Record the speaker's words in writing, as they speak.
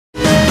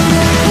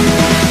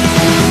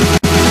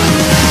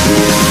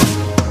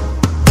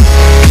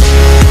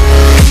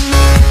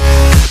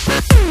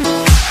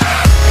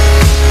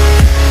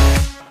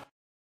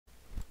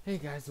Hey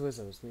guys, what's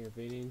up? It's me,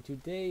 Ophidian.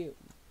 Today,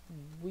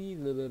 we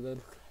are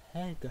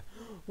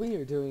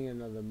doing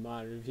another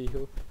mod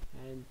review,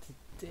 and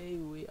today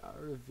we are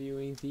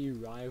reviewing the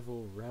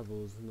Rival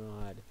Rebels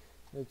mod.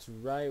 That's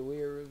right,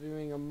 we are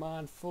reviewing a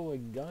mod full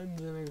of guns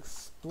and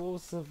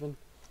explosive and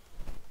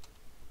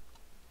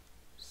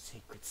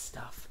secret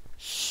stuff.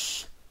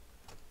 Shh!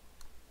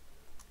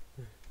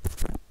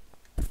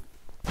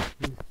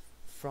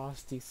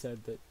 Frosty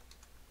said that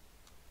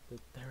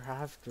they're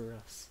after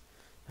us.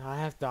 I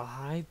have to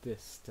hide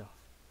this stuff.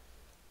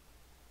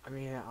 I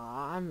mean,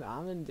 I'm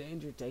in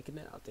danger taking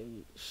it out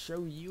to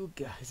show you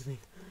guys. I mean,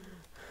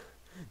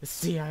 the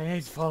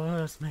CIA's following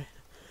us, man.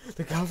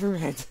 The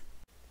government.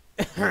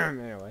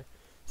 Anyway,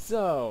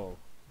 so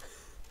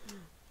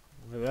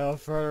without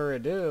further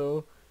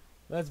ado,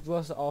 let's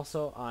plus.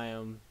 Also, I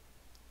am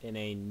in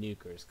a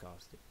nuker's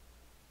costume.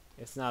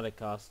 It's not a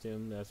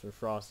costume. That's what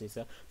Frosty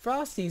said.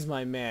 Frosty's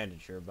my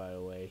manager, by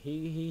the way.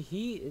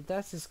 He.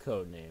 That's his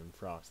code name,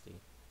 Frosty.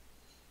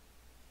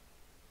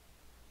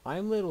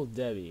 I'm Little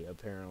Debbie,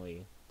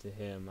 apparently, to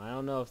him. I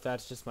don't know if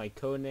that's just my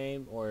code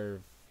name or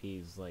if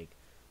he's, like,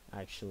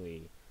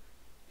 actually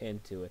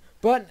into it.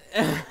 But,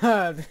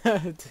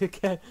 to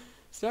get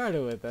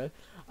started with it,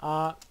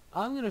 I'm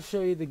going to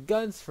show you the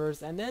guns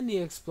first, and then the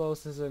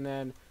explosives, and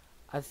then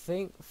I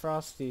think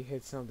Frosty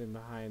hid something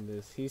behind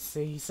this. He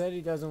said he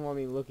doesn't want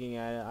me looking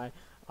at it.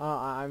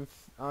 I'm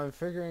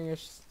figuring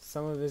it's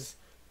some of his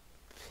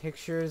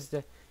pictures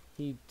that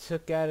he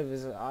took out of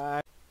his eye.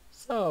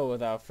 So,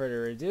 without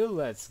further ado,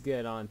 let's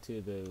get on to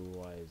the,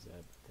 why is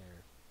that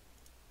there?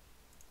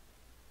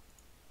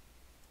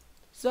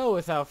 So,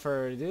 without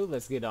further ado,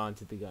 let's get on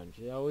to the gun,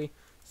 shall we?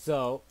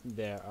 So,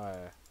 there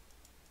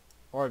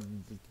are,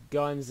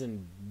 guns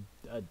and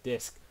a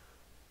disc,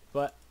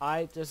 but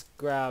I just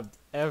grabbed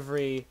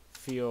every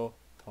fuel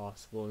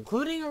possible,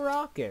 including a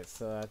rocket,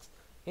 so that's,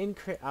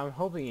 I'm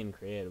hoping in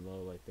creative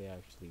mode, like they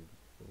actually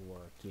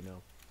work, you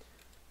know.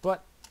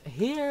 But,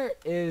 here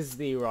is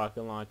the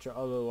rocket launcher,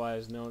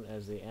 otherwise known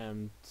as the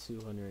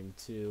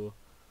M202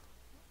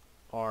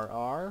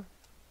 RR.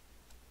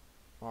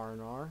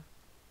 R&R.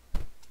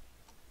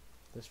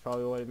 That's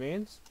probably what it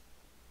means.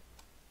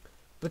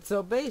 But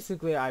so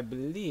basically, I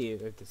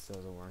believe, if this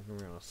doesn't work, I'm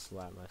gonna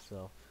slap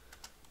myself.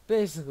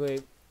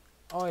 Basically,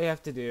 all you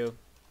have to do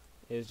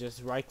is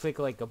just right click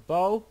like a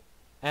bow,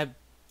 and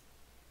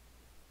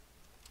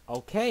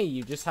okay,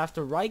 you just have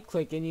to right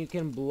click and you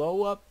can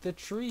blow up the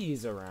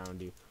trees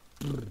around you.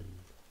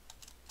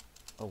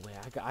 Oh wait,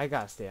 I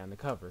gotta stay on the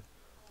cover.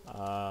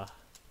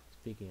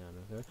 Speaking on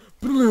the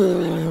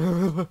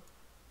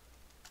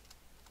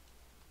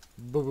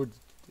cover.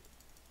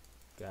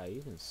 God,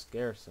 you can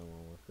scare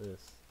someone with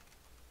this.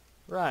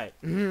 Right.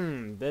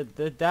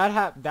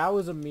 that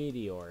was a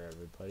meteor,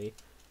 everybody.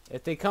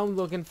 If they come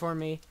looking for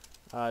me,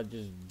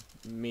 just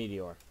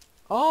meteor.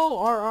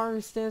 Oh,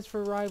 RR stands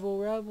for Rival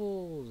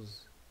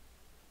Rebels.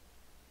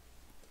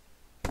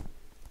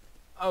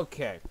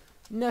 Okay.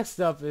 Next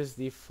up is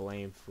the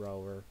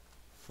flamethrower.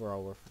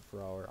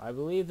 I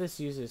believe this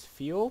uses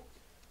fuel.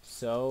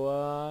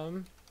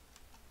 So,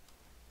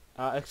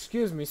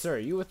 excuse me, sir.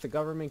 You with the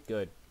government?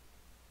 Good.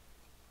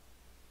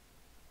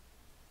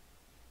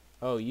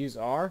 Oh, use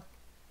R?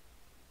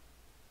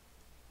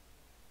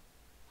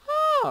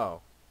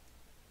 Oh!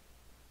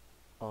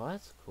 Oh,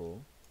 that's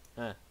cool.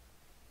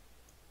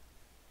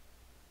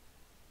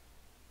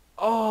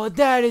 Oh,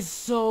 that is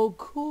so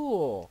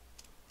cool!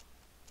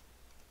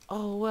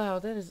 Oh, wow,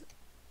 that is...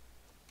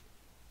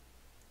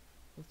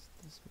 What's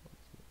this one?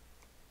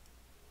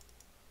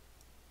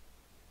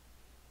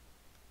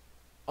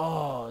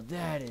 Oh,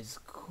 that is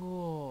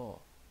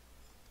cool.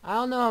 I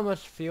don't know how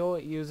much fuel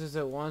it uses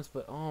at once,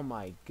 but oh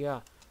my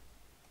god.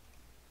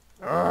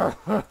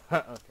 Okay.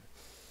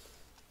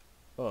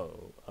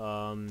 Oh,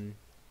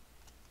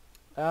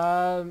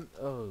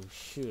 oh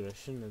shoot, I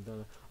shouldn't have done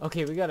that.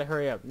 Okay, we gotta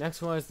hurry up.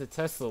 Next one is the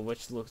Tesla,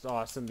 which looks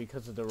awesome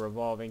because of the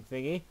revolving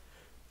thingy.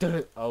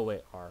 Oh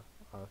wait, R.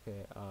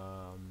 Okay,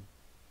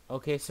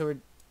 okay, so we're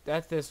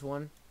at this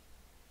one.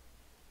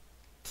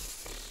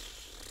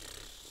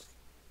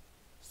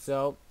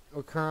 So,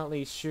 we're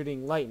currently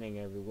shooting lightning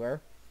everywhere.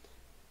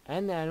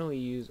 And then we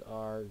use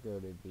R, go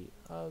to the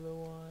other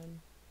one.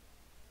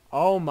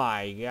 Oh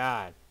my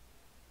god.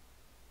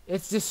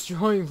 It's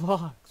destroying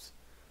blocks.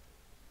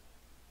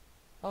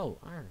 Oh,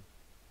 iron.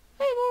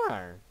 Hey, more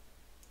iron.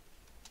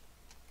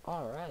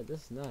 Alright,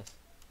 this is nice.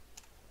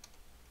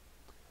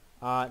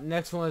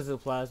 Next one is the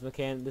plasma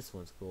cannon. This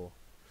one's cool.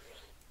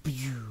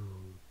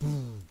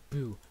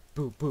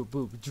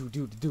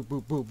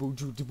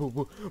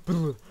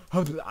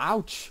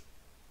 Ouch!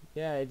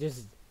 Yeah, it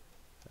just...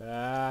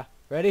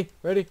 ready?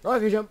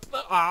 Rocket jump!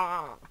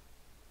 Ah!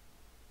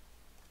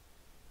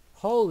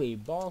 Holy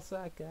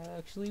ballsack, that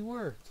actually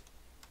worked.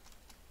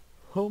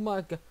 Oh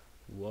my god.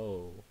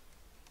 Whoa.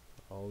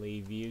 I'll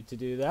leave you to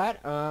do that.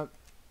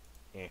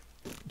 Yeah.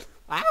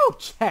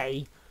 Ouch!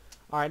 Hey!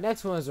 Alright,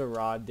 next one is a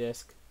rod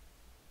disc.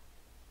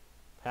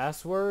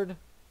 Password?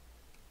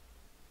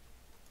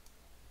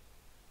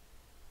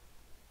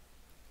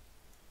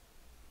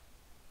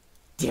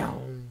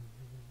 Down.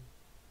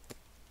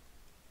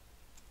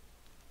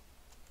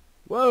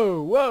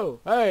 Whoa, whoa,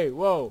 hey,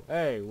 whoa,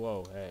 hey,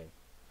 whoa, hey.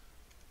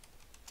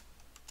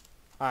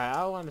 Alright,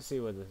 I want to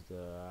see what this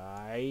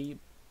does.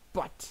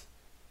 But.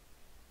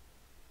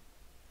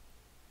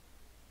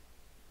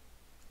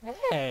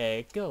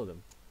 Hey, killed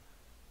him.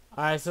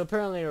 Alright, so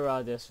apparently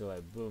around this are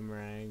like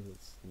boomerangs.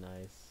 It's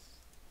nice.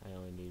 I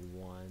only need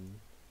one.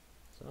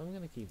 So I'm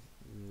gonna keep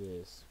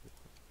this.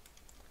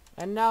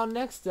 And now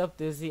next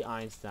up is the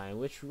Einstein,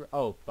 which,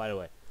 oh, by the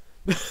way.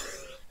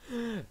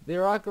 The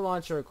rocket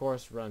launcher, of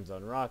course, runs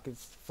on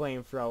rockets,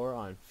 flamethrower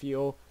on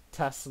fuel,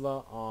 Tesla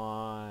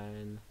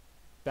on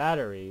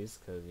batteries,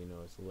 because, you know,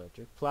 it's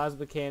electric.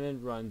 Plasma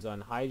cannon runs on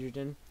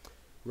hydrogen.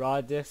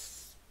 Raw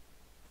discs,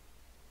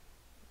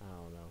 I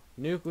don't know.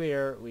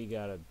 Nuclear, we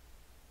gotta,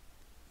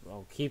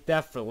 well, keep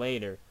that for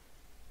later.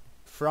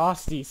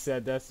 Frosty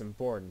said that's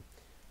important.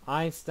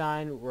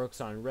 Einstein works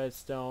on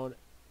redstone.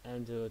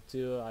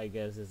 M202, I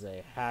guess, is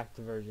a hacked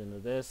version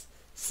of this.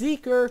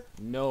 Seeker,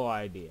 no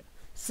idea.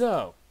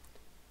 So,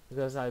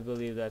 because I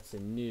believe that's a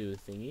new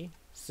thingy.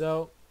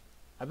 So,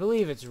 I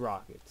believe it's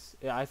rockets.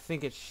 Yeah, I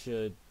think it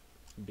should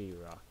be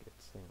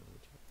rockets.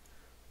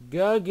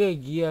 Gaga,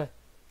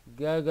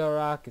 gaga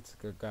rockets,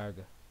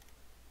 gaga.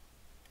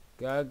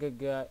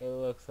 Gaga, it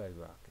looks like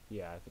rocket.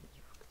 Yeah, I think it's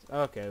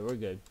rockets. Okay, we're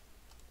good.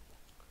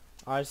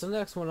 Alright, so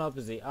next one up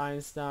is the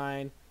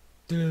Einstein.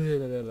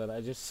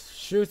 I just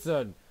shoots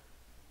a...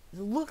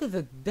 Look at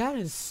that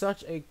is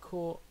such a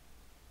cool...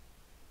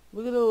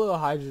 Look at the little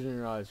hydrogen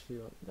rods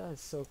field. That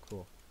is so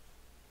cool.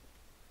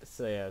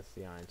 So yeah, it's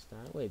the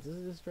Einstein. Wait, does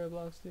it destroy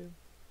blocks too?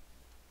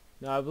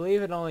 No, I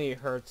believe it only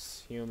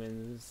hurts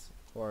humans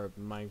or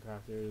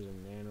Minecrafters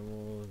and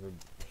animals or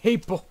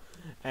people.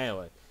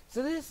 Anyway,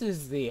 so this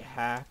is the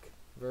hack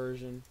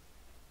version.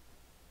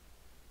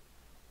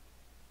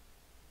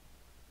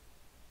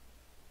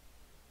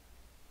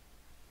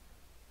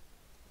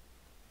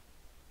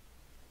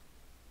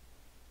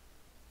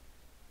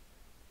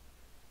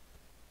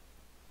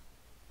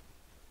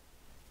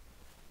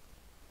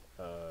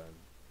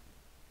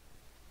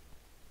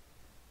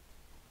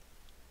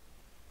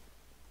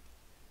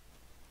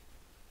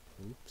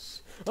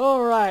 Oops.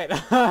 Alright,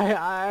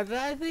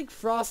 I think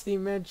Frosty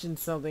mentioned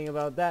something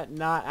about that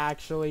not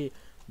actually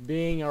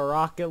being a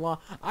rocket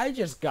launcher. I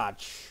just got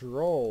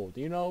trolled.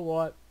 You know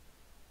what?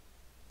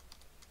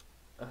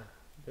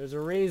 There's a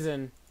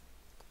reason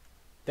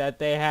that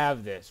they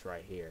have this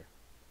right here.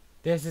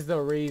 This is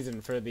the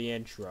reason for the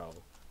intro.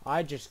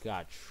 I just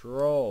got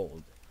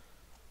trolled.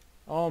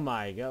 Oh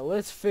my god,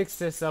 let's fix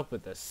this up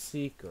with the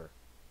Seeker.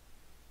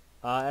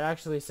 It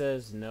actually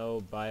says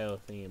no bio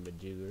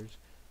thingamajiggers.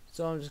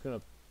 So I'm just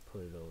gonna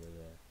put it over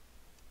there.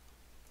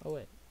 Oh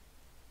wait.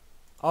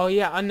 Oh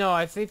yeah, no,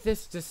 I think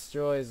this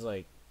destroys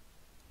like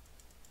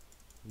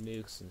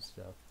nukes and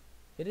stuff.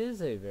 It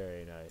is a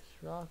very nice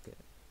rocket.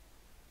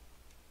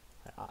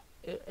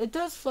 It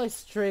does fly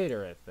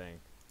straighter, I think.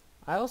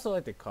 I also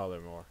like the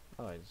color more.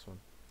 I like this one.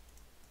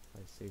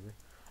 Lightsaber.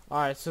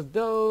 Alright, so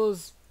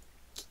those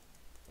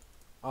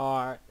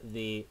are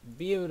the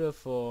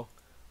beautiful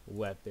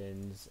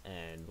weapons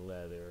and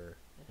leather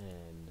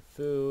and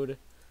food.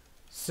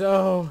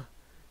 So,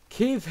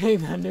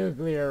 keeping the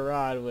nuclear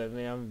rod with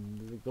me,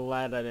 I'm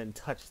glad I didn't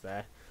touch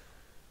that.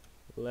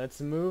 Let's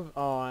move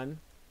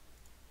on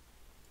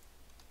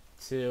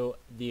to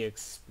the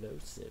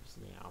explosives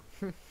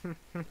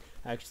now.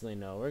 Actually,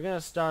 no. We're going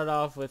to start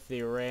off with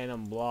the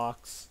random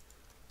blocks.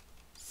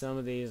 Some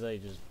of these I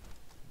just,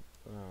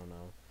 I don't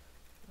know.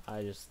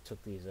 I just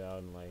took these out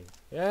and like,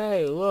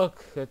 hey,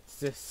 look,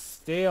 it's just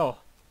steel.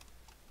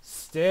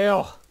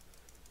 Steel.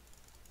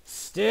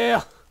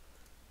 Steel.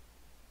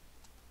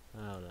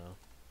 I don't know.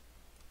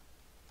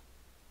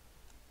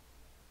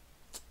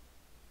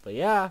 But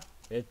yeah,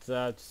 it's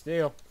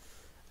steel.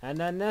 And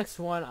then next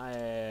one,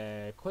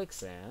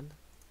 quicksand.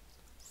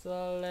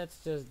 So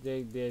let's just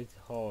dig this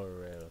hole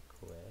real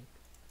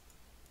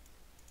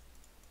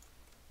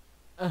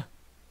quick.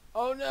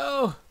 Oh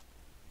no!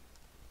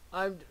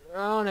 I'm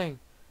drowning.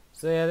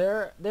 So yeah,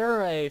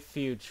 there are a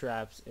few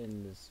traps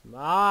in this.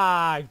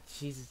 Ah,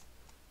 Jesus.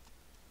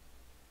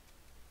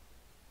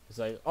 It's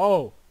like,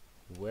 oh,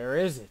 where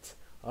is it?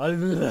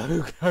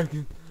 Alright.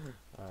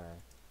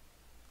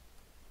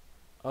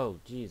 Oh,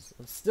 jeez.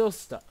 I'm still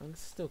stuck. I'm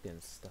still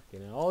getting stuck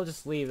in it. I'll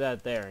just leave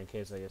that there in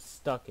case I get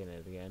stuck in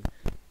it again.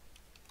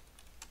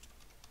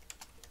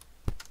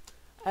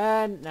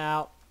 And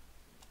now,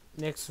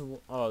 next.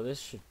 Oh, this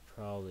should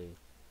probably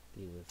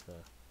be with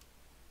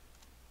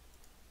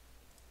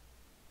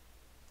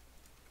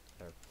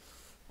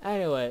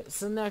Anyway,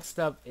 so next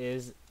up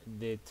is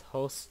the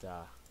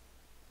toaster.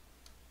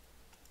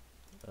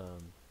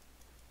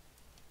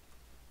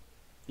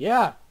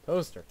 Yeah,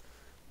 toaster.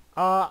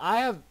 I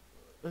have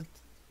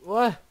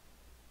what?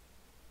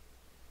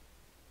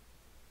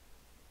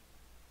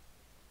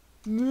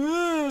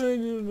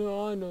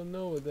 No, I don't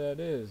know what that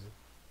is.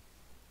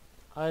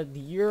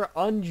 You're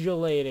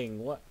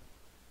undulating. What?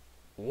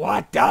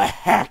 What the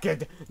heck?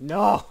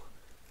 No.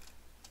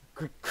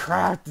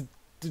 Crap.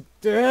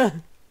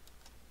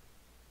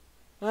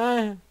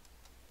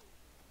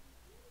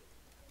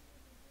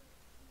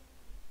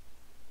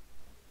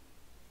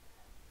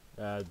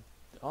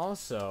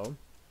 Also,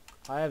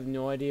 I have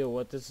no idea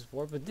what this is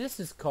for, but this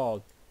is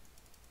called...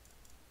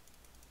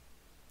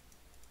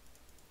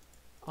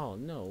 Oh,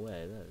 no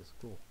way, that is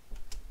cool.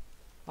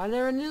 I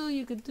never knew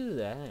you could do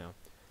that, hang on.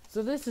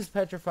 So this is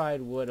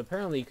petrified wood.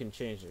 Apparently you can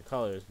change the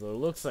colors, but it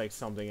looks like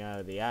something out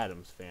of the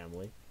Addams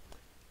family.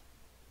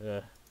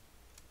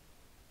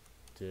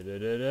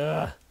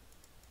 Da-da-da-da.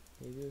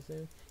 You do the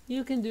same?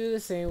 You can do the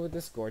same with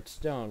the scorched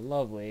stone.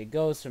 Lovely. It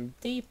goes from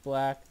deep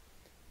black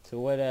to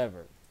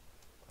whatever.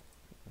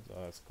 So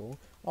that's cool.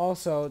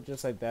 Also,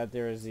 just like that,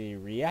 there is the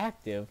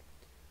reactive,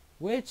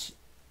 which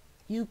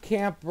you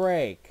can't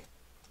break.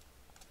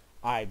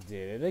 I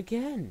did it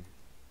again.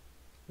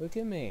 Look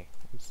at me.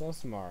 I'm so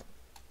smart.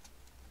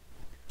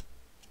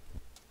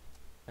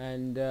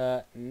 And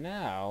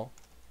now,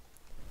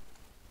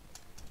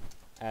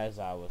 as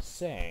I was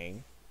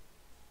saying,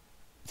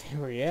 the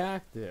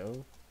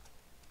reactive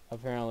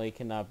apparently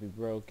cannot be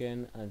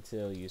broken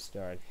until you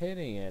start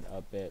hitting it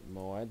a bit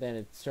more. Then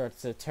it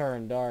starts to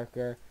turn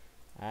darker.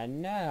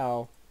 And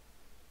now,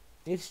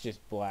 it's just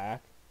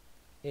black.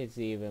 It's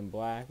even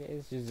black.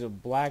 It's just a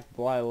black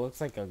blob. It looks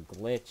like a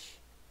glitch.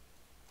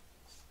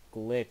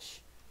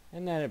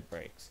 And then it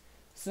breaks.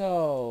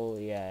 So,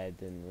 yeah, it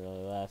didn't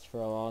really last for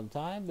a long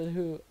time. But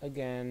who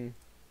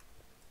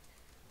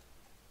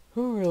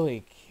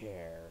really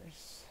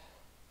cares?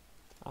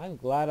 I'm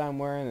glad I'm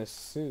wearing this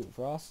suit.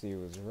 Frosty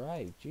was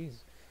right.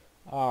 Jeez.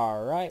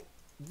 Alright.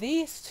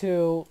 These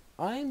two,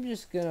 I'm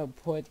just gonna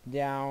put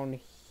down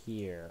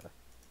here.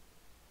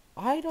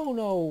 I don't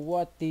know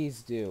what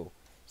these do.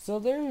 So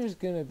they're just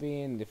gonna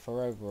be in the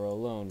Forever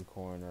Alone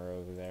corner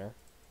over there.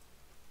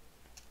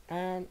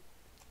 And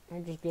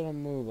I'm just gonna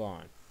move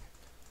on.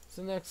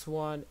 So next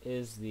one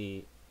is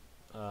the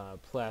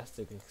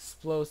plastic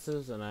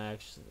explosives, and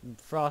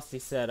Frosty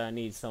said I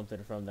need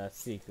something from that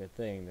secret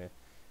thing,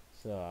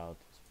 so I'll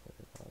just put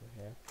it over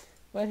here.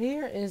 But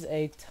here is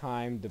a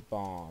timed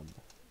bomb.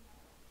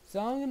 So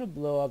I'm gonna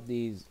blow up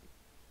these.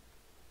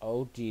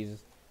 Oh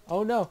Jesus!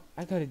 Oh no!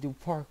 I gotta do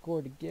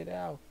parkour to get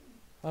out.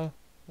 Oh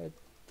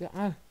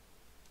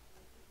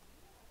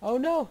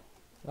no!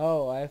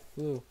 Oh, I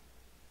flew.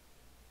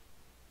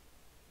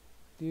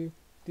 Do.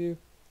 Is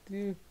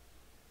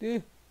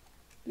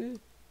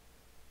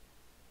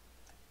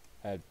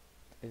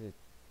it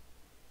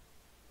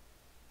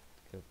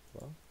gonna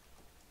blow?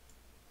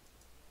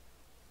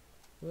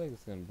 I feel like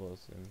it's gonna blow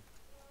soon.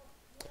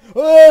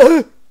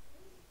 Ah!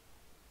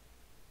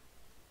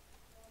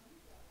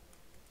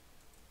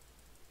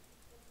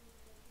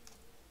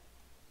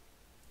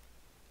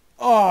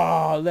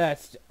 Oh,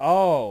 that's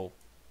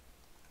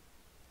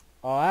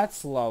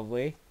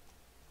lovely.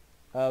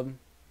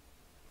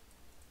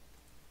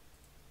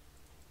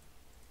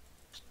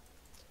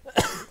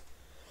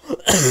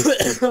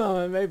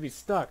 Oh, it may be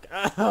stuck.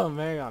 Oh,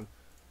 hang on.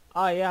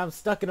 Oh, yeah, I'm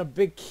stuck in a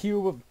big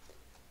cube of...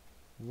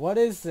 What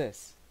is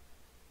this?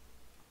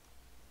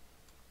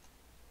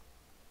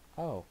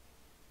 Oh.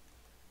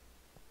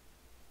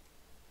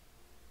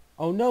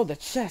 Oh, no, the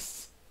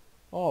chest!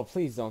 Oh,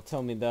 please don't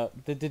tell me I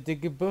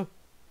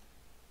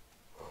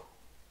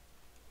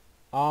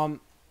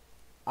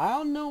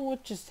don't know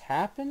what just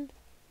happened.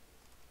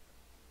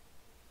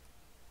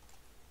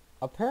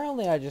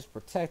 Apparently I just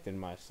protected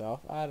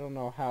myself. I don't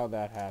know how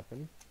that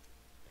happened.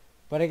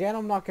 But again,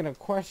 I'm not gonna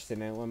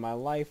question it when my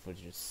life was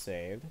just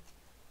saved.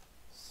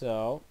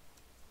 So,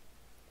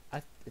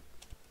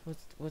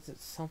 was it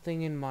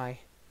something in my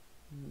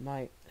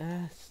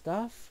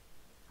stuff?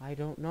 I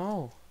don't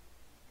know.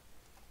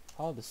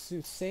 Oh, the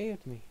suit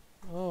saved me.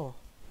 Oh,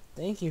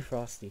 thank you,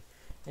 Frosty.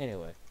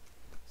 Anyway,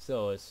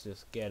 so let's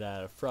just get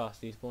out of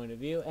Frosty's point of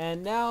view.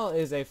 And now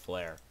is a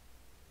flare.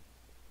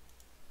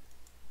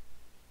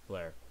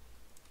 Flare.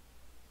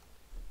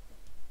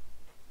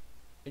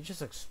 It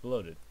just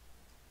exploded.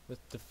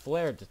 With the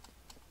flare,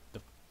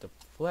 the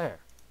flare.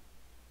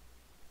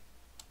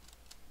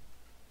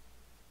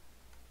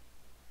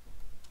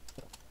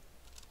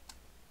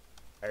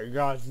 Hey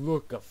guys,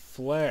 look, a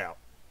flare.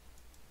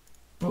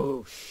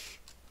 Boosh.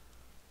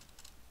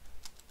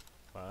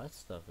 Wow, that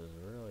stuff is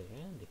really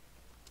handy.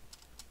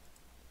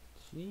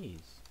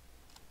 Jeez.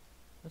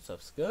 That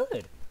stuff's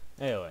good.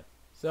 Anyway,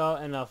 so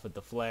enough with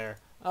the flare.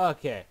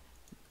 Okay.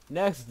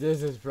 Next,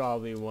 this is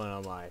probably one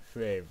of my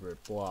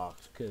favorite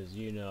blocks, because,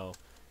 you know,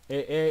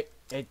 it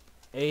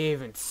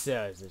even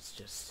says it's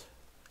just...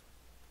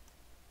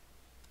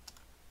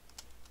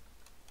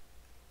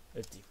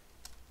 It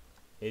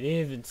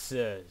even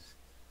says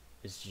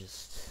it's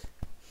just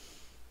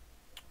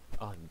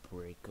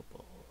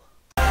unbreakable.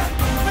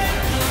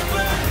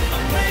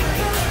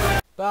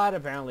 But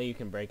apparently you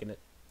can break in it.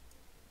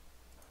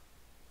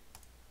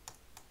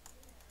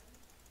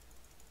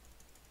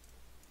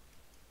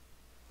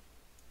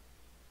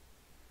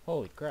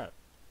 Holy crap.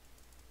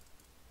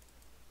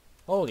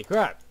 Holy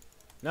crap.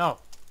 No.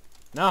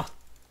 No.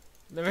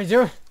 Let me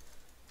do it.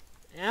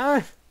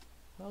 Yeah.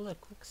 Oh,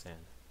 look, quicksand.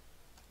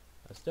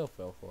 I still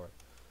fell for it.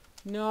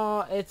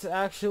 No, it's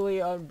actually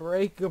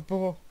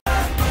unbreakable.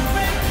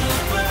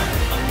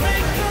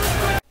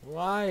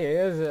 Why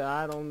is it?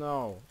 I don't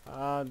know.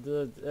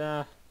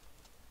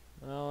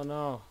 Oh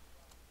no.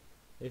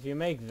 If you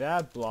make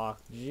that block,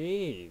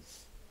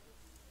 jeez.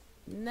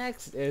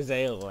 Next is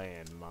a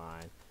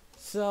landmine.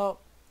 So,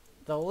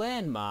 the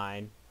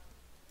landmine,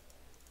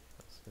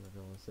 let's gonna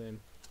fill this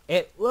in.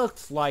 It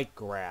looks like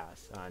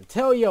grass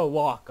until you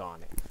walk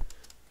on it.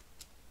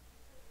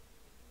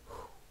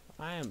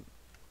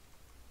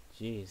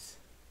 Jeez.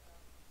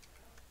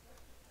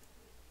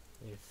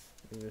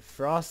 If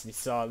Frosty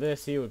saw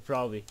this, he would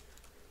probably,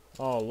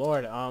 oh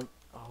lord, oh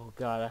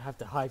god, I have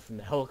to hide from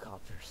the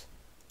helicopters.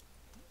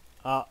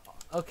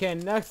 Okay,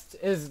 next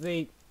is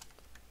the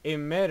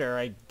emitter,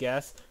 I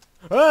guess.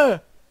 Ah!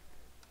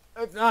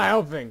 It's not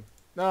helping.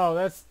 No,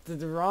 that's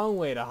the wrong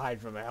way to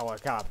hide from a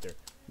helicopter.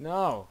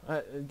 No,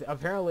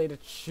 apparently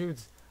it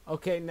shoots.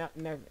 Okay, now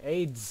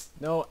AIDS.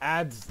 No,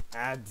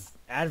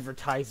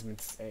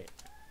 advertisements.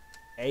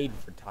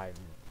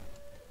 Advertisement.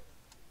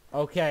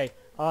 Okay,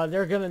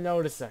 they're gonna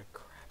notice that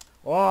crap.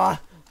 Oh!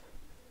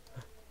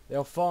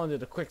 They'll fall into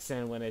the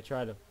quicksand when they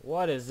try to.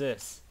 What is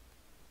this?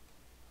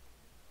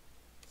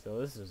 So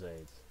this is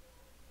AIDS.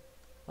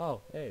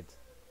 Oh, AIDS.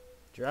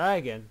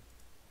 Dragon?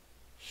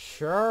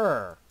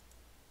 Sure.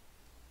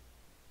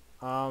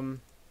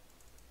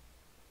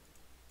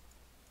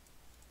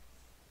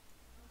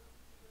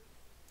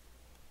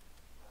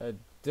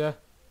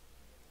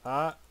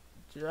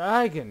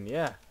 Dragon,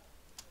 yeah.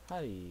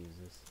 How do you use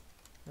this?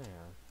 Hang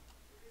on.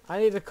 I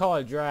need to call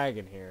a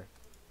dragon here.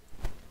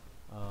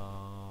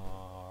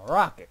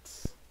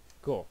 Rockets.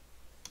 Cool.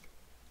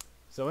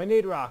 So we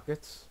need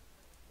rockets.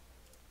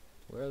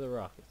 Where are the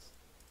rockets?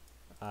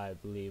 I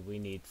believe we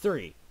need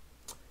 3.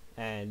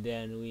 And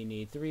then we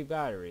need 3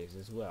 batteries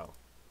as well.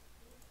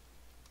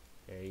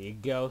 There you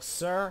go,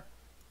 sir.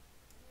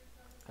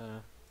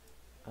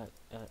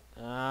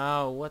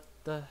 What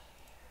the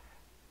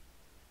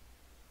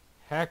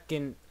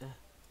heckin',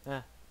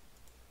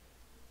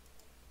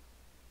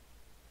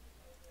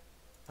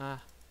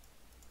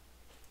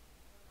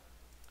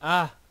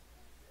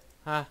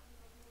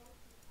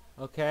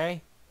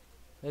 okay.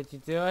 Did you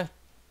do it?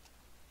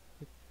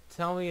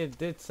 Tell me you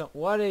did something.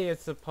 What are you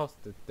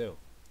supposed to do?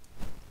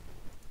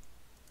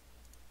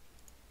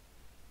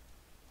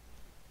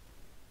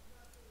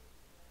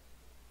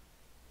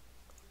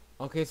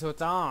 Okay, so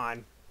it's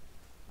on.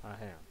 Hang on.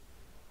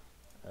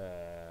 What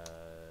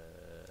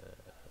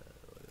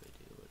do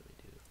we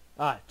do?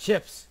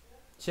 Chips.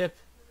 Chip.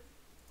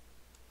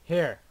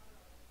 Here.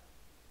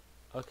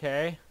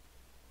 Okay.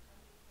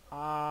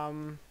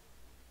 Do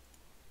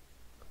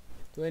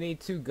I need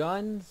 2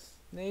 guns?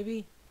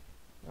 Maybe?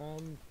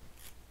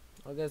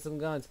 I'll get some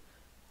guns.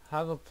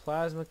 Have a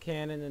plasma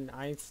cannon and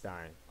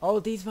Einstein. Oh,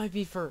 these might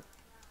be for...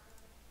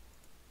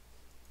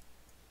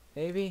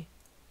 Maybe?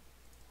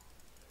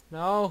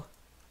 No?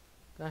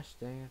 Gosh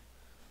dang it.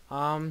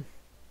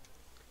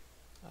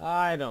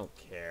 I don't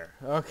care.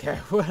 Okay,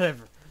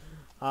 whatever.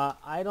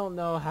 I don't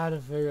know how to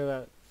figure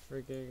that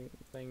freaking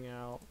thing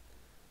out.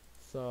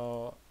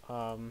 So,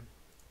 I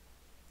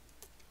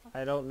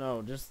don't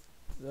know.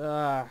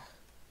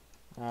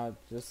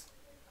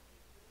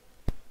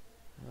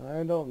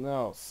 I don't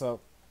know. So,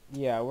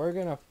 yeah, we're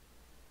gonna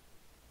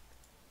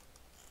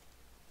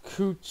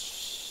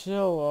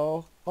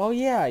Cuchillo. Oh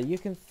yeah, you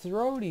can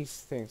throw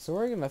these things. So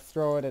we're gonna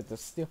throw it at the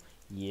steel.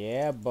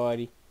 Yeah,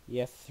 buddy.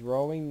 Yeah,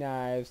 throwing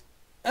knives.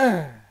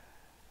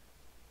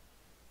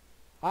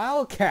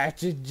 I'll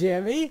catch it,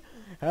 Jimmy.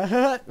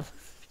 Alright,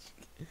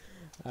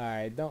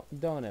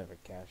 don't ever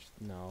catch.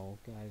 No,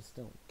 guys,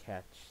 don't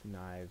catch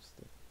knives.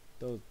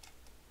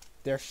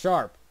 They're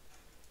sharp.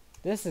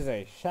 This is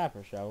a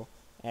sharper shovel,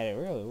 and it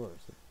really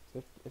works.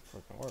 It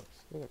freaking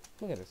works. Look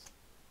at this.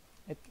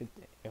 It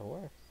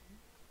works.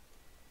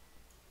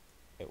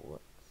 It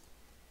works.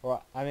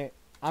 Well, I mean,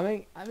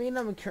 I'm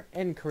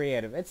in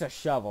creative. It's a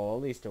shovel.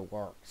 At least it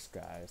works,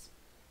 guys.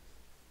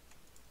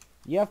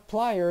 You have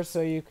pliers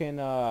so you can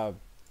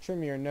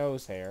trim your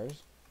nose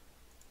hairs.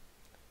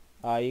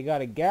 You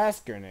got a gas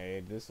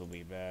grenade. This will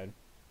be bad.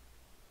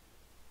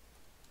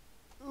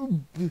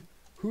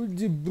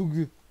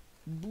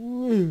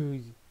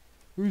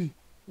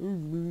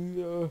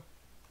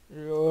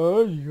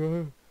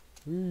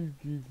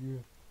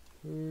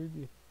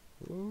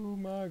 Oh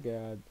my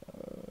god.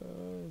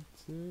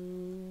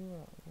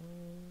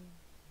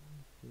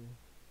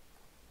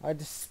 I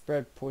just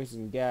spread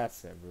poison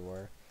gas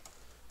everywhere.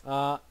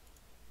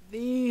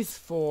 These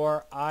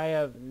 4, I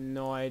have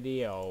no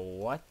idea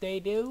what they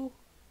do.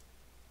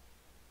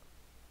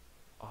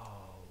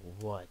 Oh,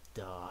 what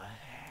the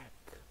heck?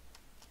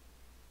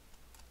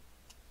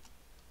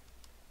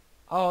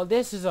 Oh,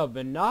 this is a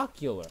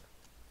binocular.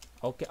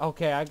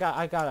 Okay, I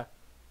got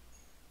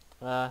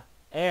a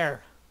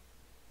air.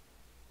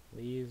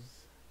 Leaves.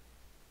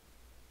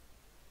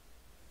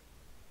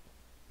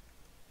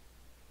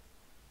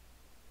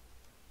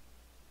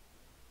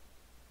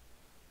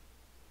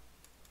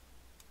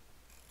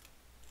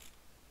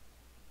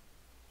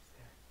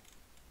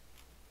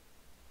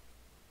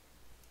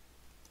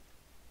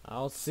 I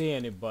don't see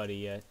anybody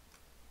yet.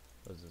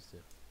 What does this do?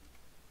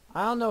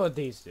 I don't know what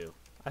these do.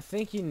 I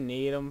think you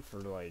need them for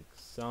like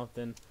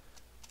something.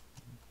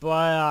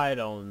 But I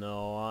don't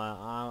know.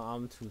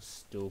 I'm too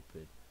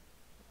stupid.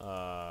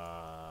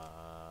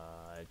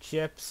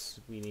 Chips.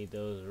 We need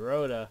those.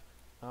 Rhoda.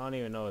 I don't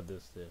even know what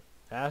this is.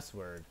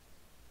 Password.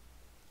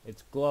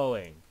 It's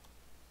glowing.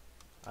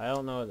 I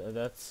don't know.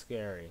 That's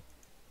scary.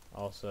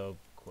 Also,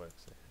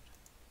 quicksand.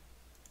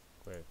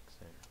 Quicksand.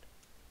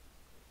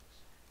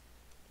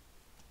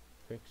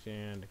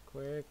 Quicksand.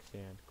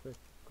 Quicksand. Quick.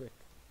 Quick.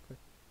 Quick.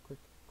 Quick.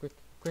 Quick.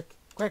 Quick.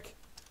 Quick.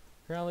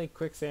 Apparently,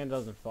 quicksand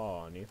doesn't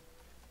fall on you.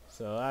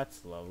 So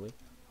that's lovely.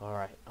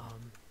 Alright,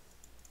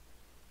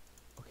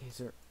 okay, is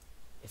there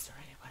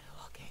anybody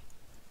looking?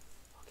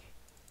 Okay.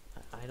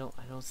 I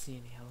don't see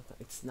any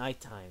helicopters. It's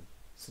nighttime.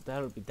 So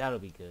that'll be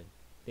good.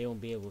 They won't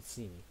be able to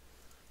see me.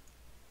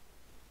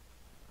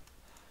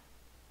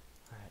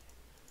 Alright.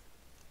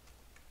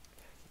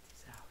 Gotta get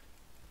these out.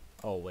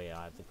 Oh wait,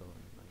 I have to go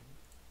in.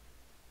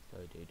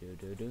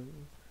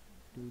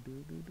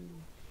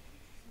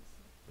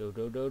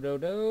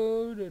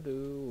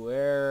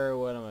 Where,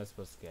 what am I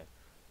supposed to get?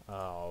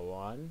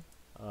 One,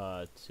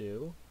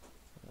 two,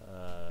 I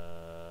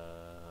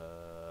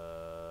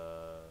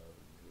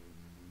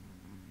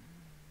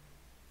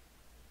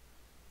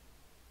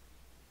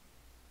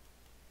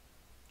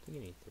think you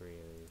need 3 of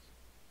these.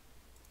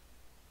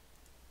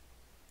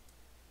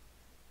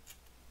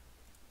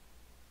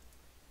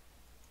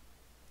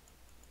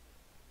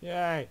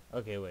 Yay!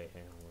 Okay, wait,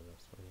 hang on, what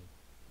else do I need?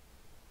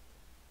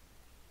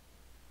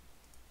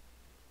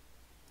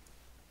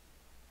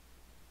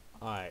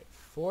 Alright,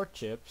 4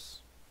 chips.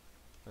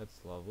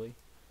 That's lovely.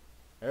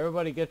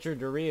 Everybody get your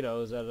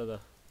Doritos out of the...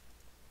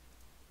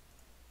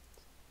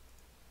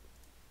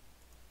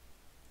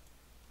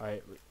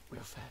 Alright,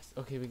 real fast.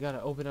 Okay, we gotta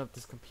open up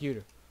this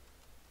computer.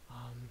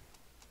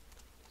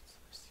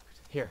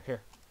 Here.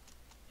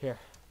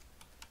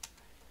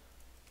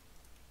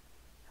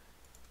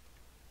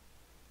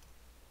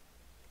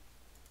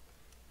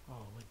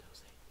 Oh,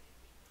 Windows 8,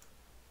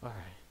 baby.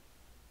 Alright.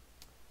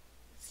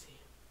 Let's see.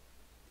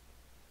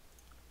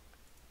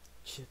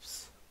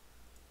 Chips.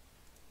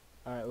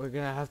 Alright, we're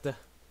gonna have to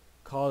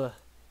call the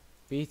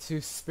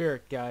B2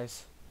 Spirit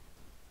guys.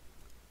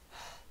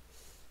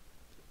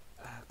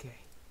 Okay.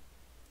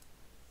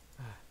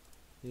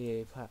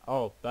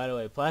 Oh, by the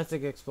way,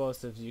 plastic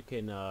explosives you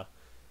can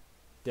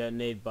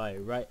detonate by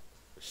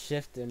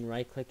shift and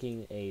right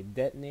clicking a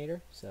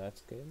detonator, so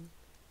that's good.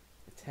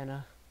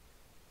 Antenna,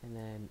 and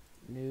then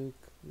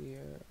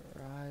nuclear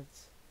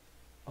rods.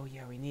 Oh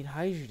yeah, we need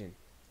hydrogen.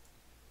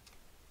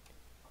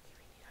 Okay,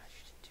 we need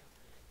hydrogen too.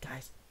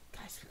 Guys,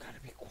 we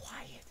gotta be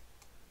quiet.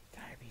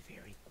 Gotta be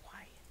very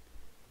quiet.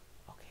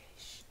 Okay,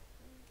 shh.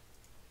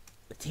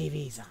 The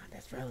TV's on.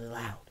 That's really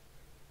loud.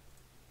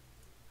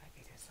 I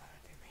think it's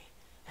louder than me.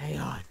 Hang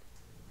on.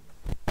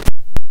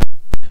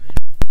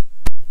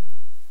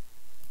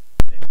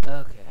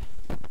 Okay.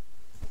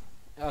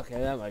 Okay,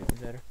 that might be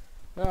better.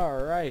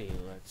 Alrighty,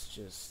 let's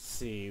just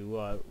see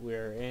what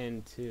we're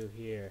into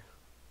here.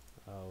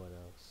 Oh, what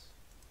else?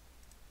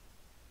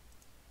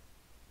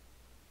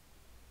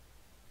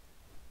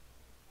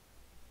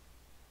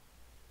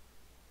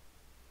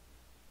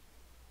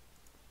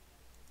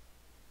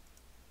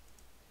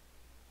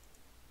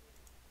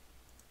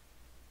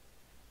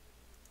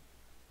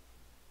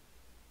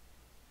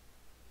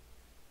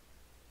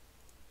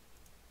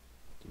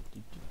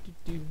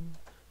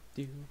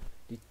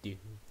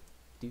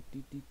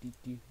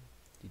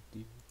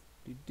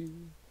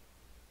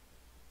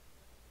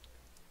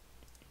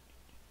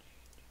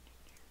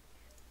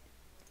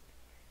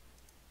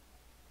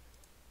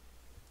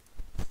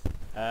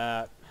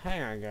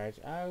 Hang on guys,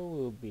 I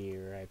will be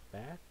right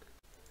back.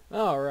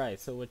 Alright,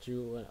 so what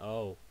you want?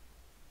 Oh,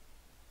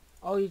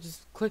 you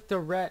just click the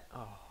red. Oh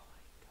my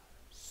god,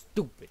 I'm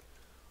stupid.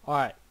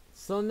 Alright,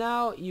 so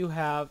now you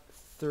have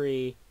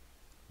 3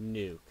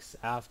 nukes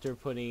after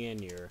putting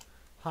in your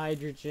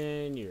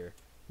hydrogen, your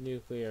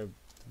nuclear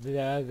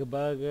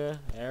bugga,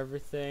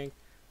 everything.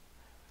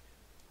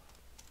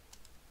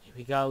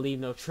 We gotta leave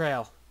no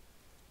trail.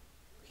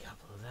 We gotta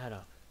blow that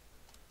up.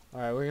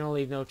 Alright, we're gonna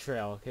leave no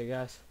trail, okay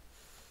guys?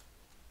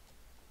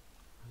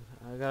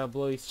 I gotta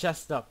blow these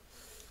chests up.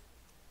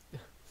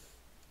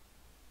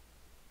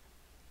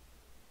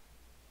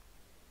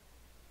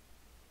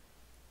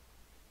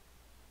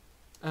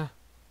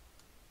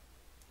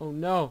 Oh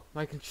no,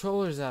 my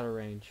controller's out of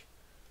range.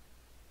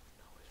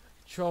 No, where's my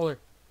controller?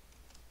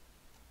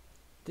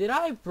 Did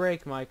I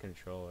break my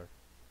controller?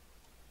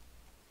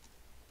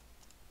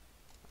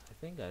 I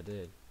think I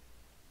did.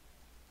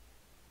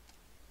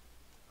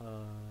 I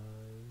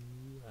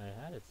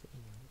had it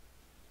somewhere.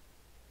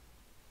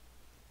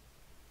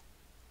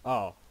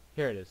 Oh,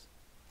 here it is.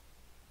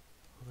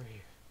 Over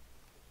here.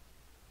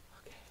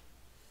 Okay.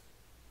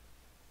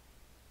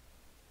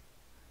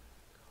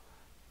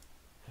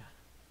 Yeah.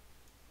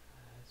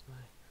 That's my...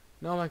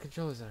 No, my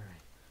controller's alright.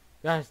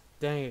 Gosh,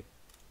 dang it.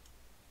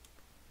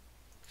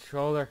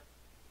 Controller.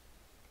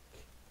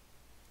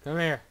 Come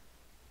here.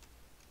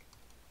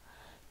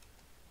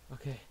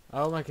 Okay. I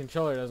hope my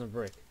controller doesn't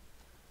break.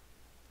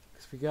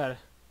 Cause we gotta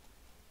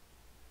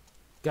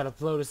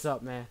blow this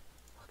up, man.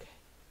 Okay.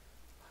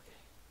 Okay.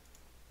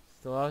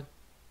 Still on?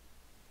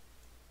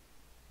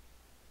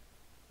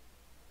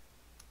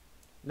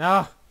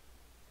 No!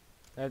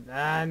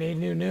 I need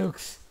new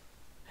nukes.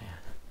 Man.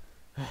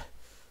 I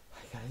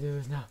gotta do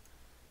this now.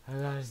 I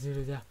gotta do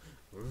this now.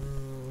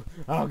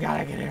 Oh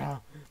god, I get it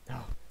out.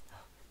 No.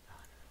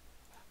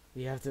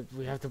 We have to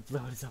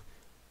blow this up.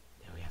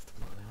 Yeah, we have to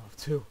blow them up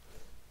too.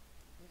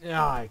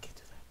 No, I can't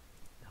do that.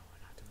 No,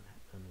 we're not doing that.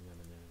 No, no,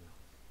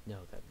 no, no, no,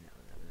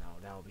 no. No,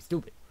 that would be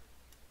stupid.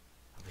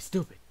 That would be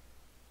stupid.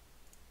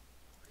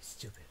 That would be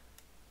stupid.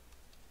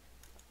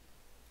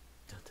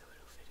 Don't do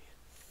it, Ophidian.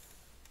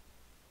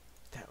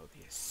 That would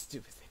be a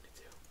stupid thing to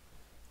do.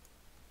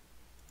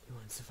 You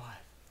wouldn't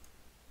survive.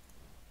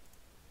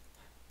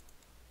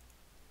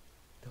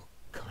 They'll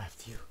come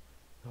after you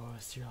the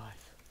rest of your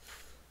life.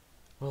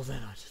 Well,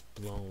 then I'll just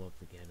blow them up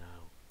again.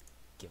 I'll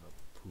give up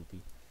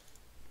poopy.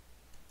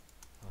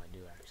 Oh, I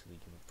do actually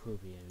give up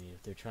poopy. I mean,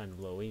 if they're trying to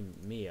blow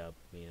me up,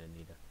 I mean, I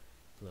need to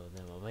blow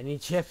them up. I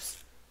need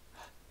chips.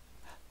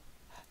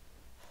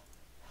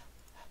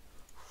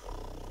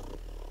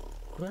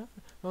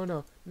 Oh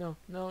no, no,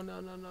 no, no, no,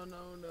 no, no,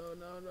 no, no,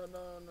 no,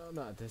 no, no,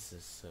 no. This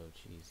is so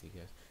cheesy,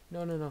 guys.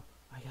 No, no, no.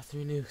 I got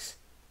 3 nukes.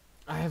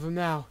 I have them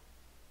now.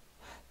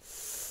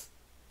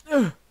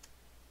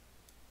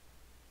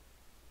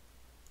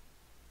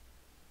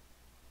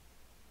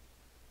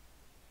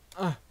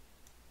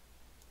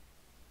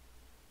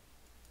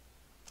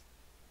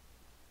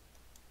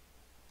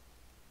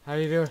 How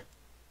do you do it?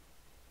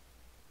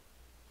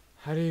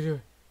 How do you do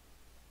it?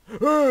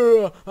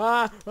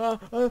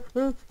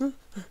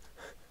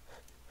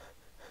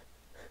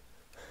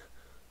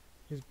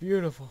 It's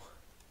beautiful.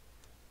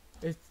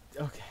 It's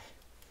okay.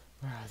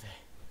 Where are they?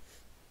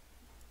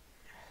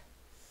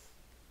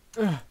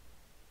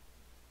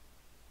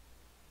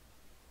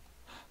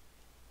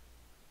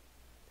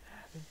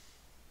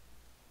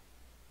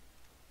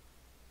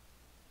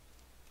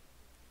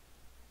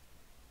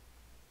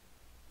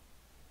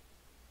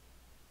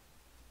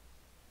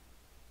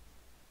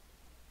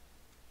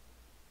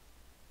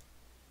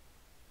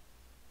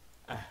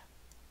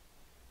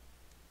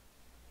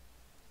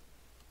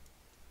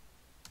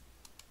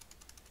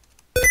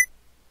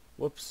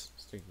 Whoops,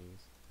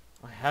 stickies.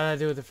 Okay, how did I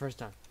do it the first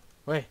time?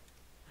 Wait.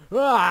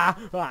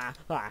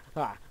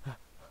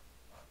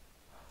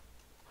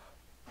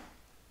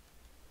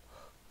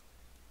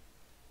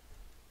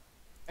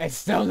 It's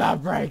still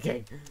not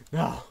breaking.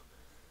 No.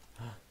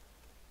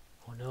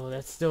 Oh no,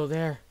 that's still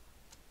there.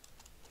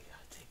 We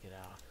gotta take it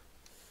out.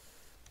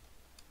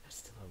 I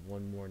still have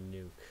 1 more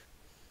nuke.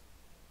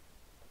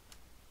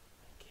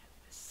 I can't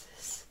miss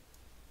this.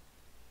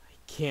 I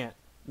can't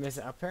miss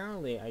it.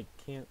 Apparently, I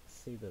can't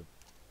see the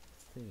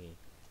thingy.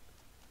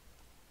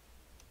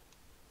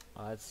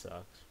 Oh, that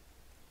sucks.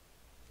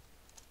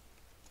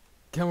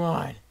 Come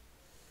on.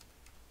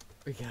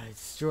 We gotta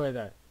destroy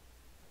that.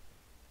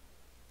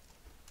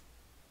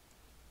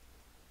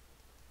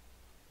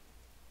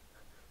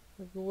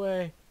 Look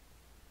away.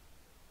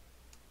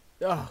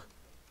 Oh.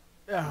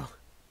 Oh.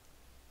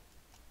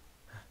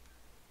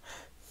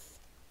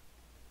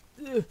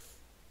 What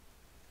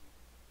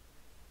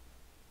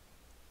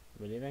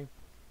do you think?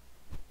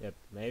 Yep,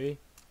 maybe.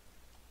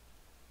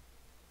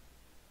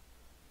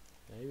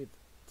 Maybe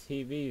the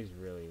TV is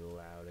really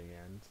loud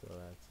again, so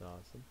that's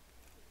awesome.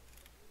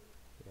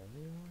 Do you have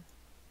any more?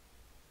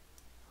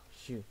 Oh,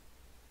 shoot.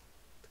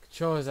 The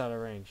controller's out of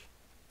range.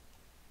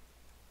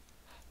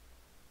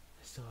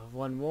 I still have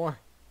 1 more.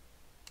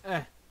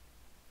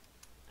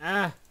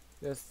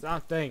 There's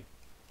something.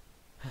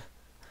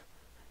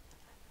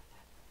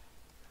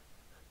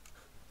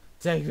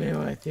 Take me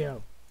with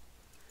you.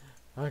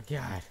 Oh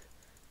god.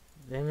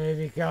 They may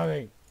be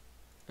coming.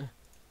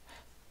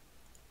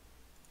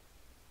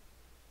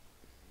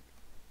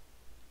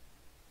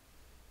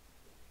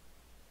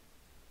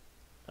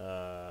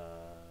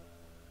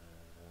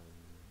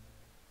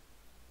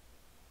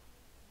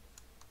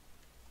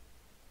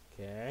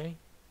 Okay.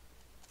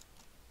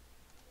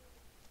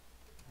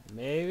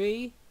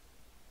 Maybe.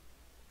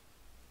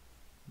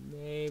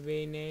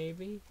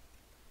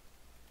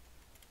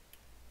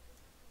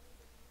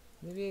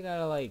 Maybe I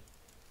gotta like.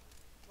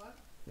 What?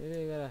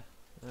 Maybe I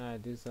gotta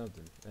do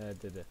something.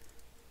 Did it.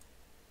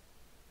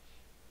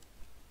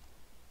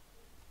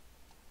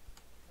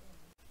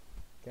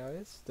 God,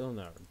 it's still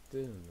not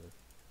doing this.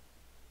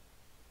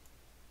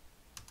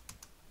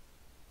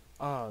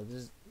 Oh,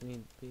 just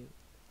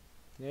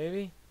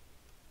maybe.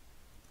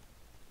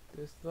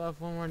 Do I still have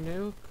 1 more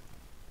nuke?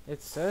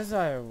 It says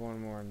I have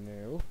 1 more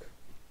nuke.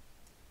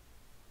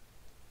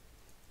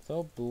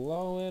 So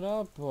blow it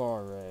up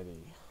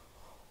already.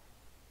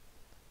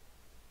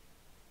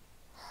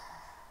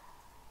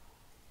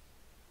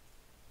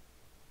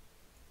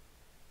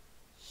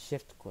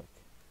 Shift click.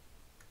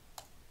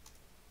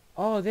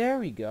 Oh, there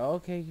we go.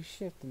 Okay, you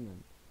shifting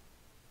them.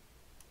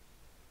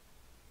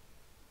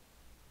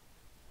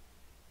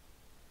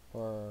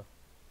 Or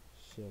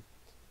shift.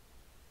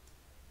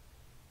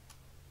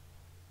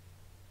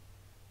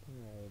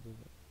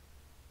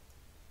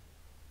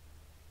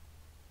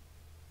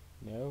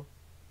 No.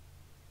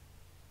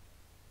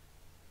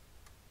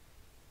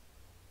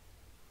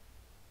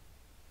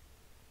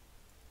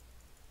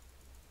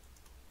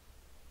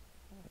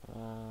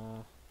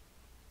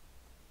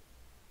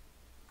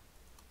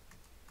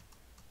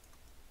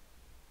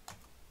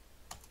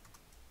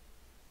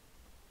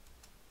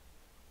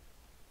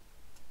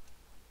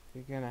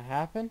 it gonna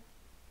happen?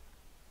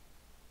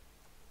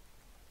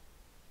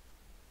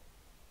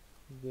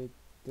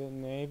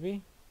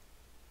 Maybe?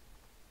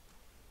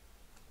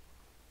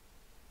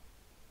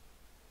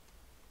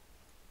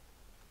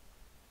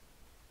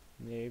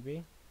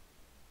 Maybe.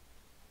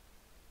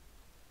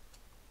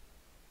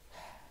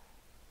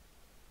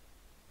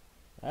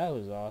 That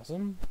was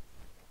awesome.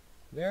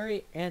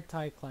 Very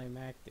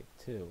anticlimactic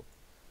too.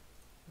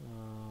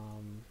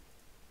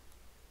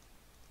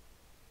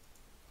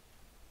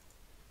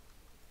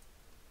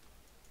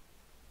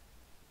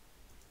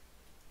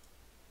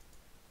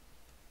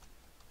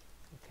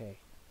 Okay.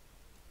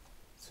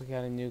 So we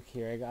got a nuke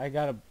here. I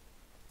gotta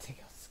take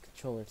out this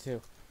controller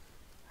too.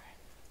 Alright.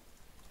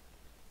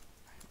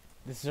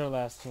 This is our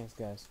last chance,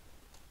 guys.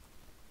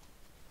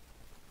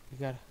 We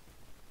gotta...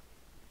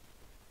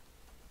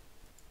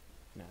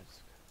 No,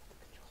 just put the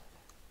controller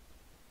there.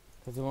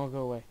 Because it won't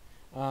go away.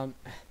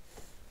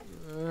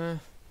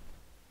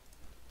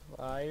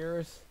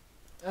 Liars.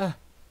 I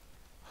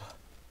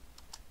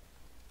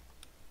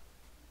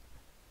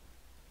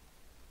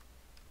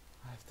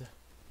have to...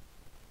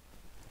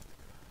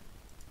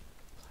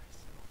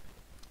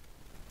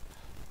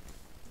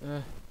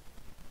 oh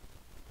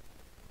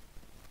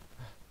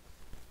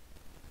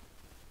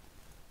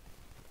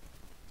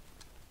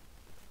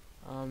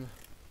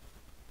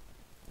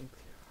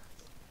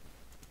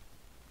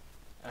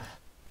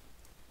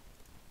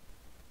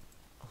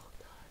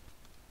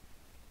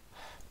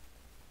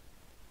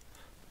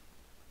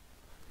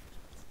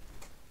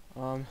God. I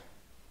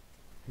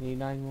need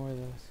 9 more of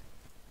those.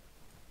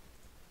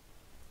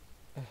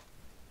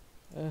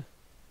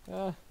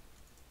 4,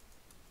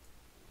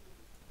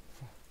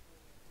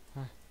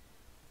 5,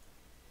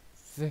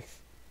 6.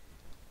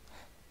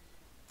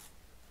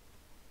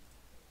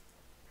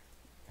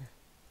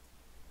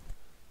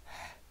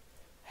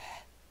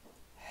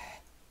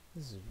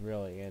 This is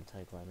really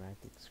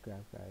anticlimactic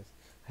scrap, guys.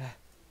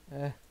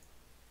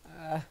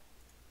 Oh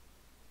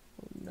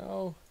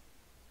no.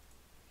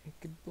 It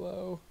could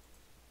blow.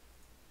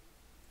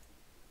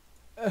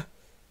 So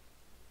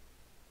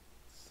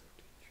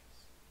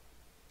dangerous.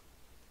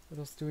 What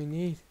else do we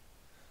need?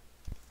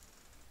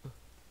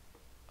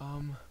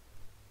 I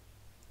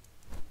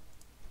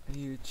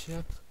need a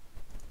chip.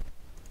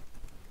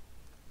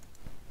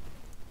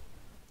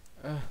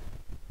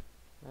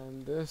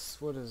 And this,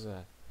 what is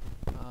that?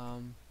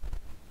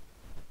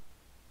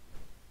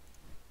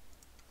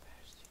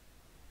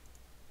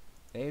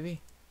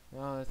 Baby?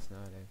 No, that's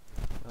not it.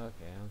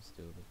 Okay, I'm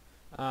stupid.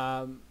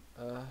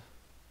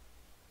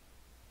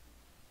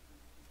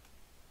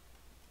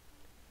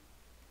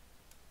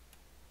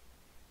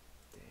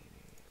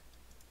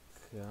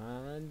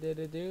 Did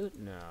it do?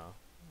 No.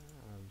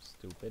 I'm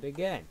stupid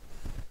again.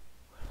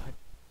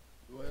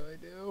 What do I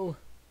do?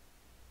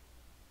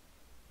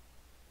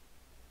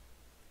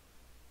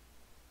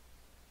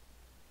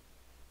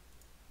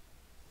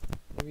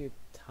 Maybe a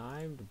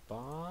timed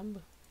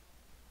bomb?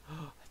 A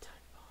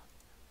timed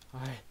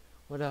bomb. Alright,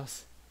 what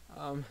else?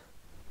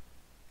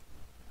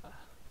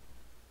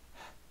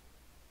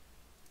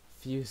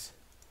 Fuse.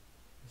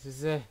 This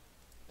is it.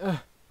 It's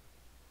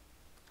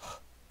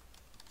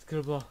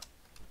gonna blow.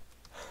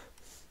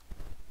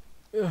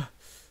 No.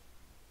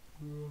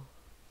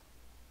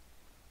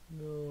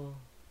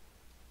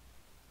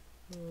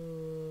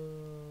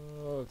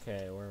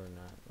 Okay, we're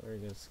not. We're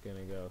just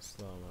gonna go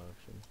slow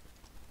motion.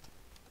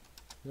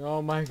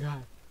 Oh my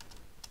God.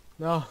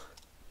 No.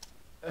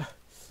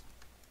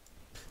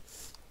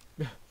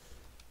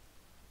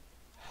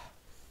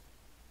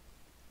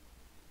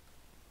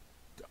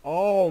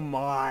 Oh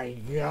my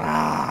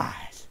God.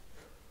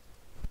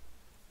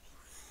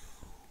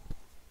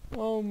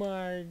 Oh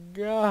my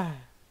God.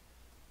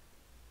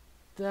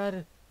 That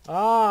is,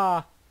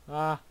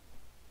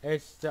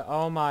 it's the,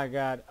 oh my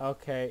God.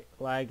 Okay,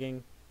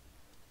 lagging.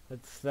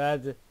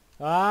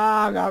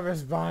 I'm not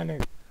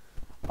responding.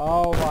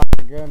 Oh my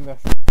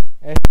goodness.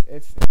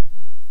 It's